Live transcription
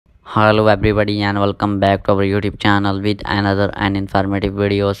Hello everybody and welcome back to our YouTube channel with another and informative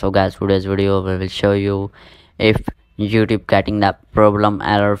video. So guys, today's video we will show you if YouTube getting the problem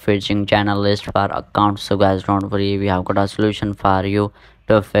error fetching channel list for accounts. So guys, don't worry, we have got a solution for you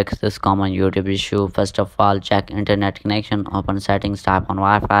to fix this common YouTube issue. First of all, check internet connection, open settings, tap on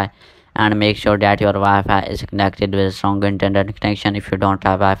Wi-Fi and make sure that your Wi-Fi is connected with a strong internet connection. If you don't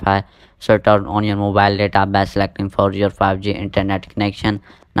have Wi-Fi, so turn on your mobile data by selecting for your 5G internet connection.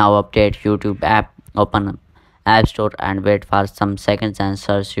 Now update YouTube app, open App Store and wait for some seconds and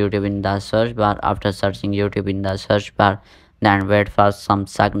search YouTube in the search bar. After searching YouTube in the search bar, then wait for some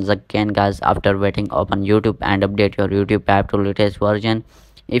seconds again guys. After waiting, open YouTube and update your YouTube app to latest version.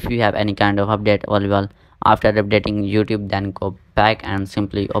 If you have any kind of update available after updating YouTube, then go back and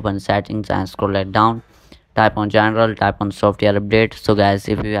simply open settings and scroll it down. Type on general, type on software update. So guys,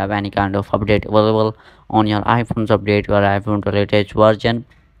 if you have any kind of update available on your iPhones, update your iPhone to latest version.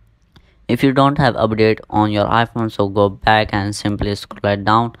 If you don't have update on your iPhone, so go back and simply scroll it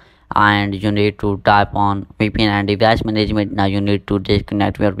down and you need to type on VPN and device management. Now you need to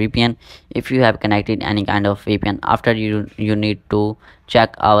disconnect your VPN. If you have connected any kind of VPN, after you need to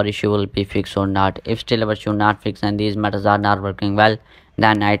check our issue will be fixed or not. If still our issue not fixed and these methods are not working well,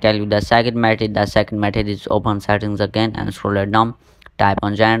 then I tell you the second method. The second method is open settings again and scroll it down. Type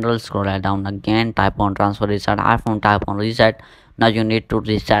on general, scroll it down again, type on transfer reset iPhone, type on reset. Now you need to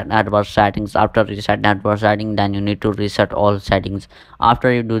reset network settings. After reset network setting, then you need to reset all settings.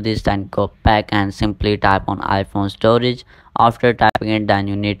 After you do this, then go back and simply type on iPhone storage. After typing it, then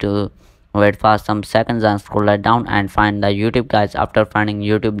you need to wait for some seconds and scroll it down and find the YouTube guys. After finding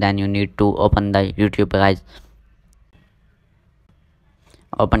YouTube, then you need to open the YouTube guys.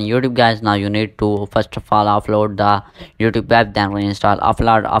 Open YouTube guys. Now you need to first of all upload the YouTube app, then reinstall. After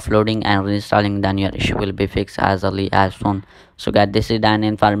uploading and reinstalling, then your issue will be fixed as early as soon. So guys, this is an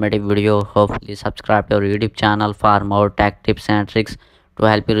informative video. Hopefully subscribe to our YouTube channel for more tech tips and tricks to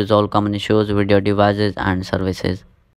help you resolve common issues with your devices and services.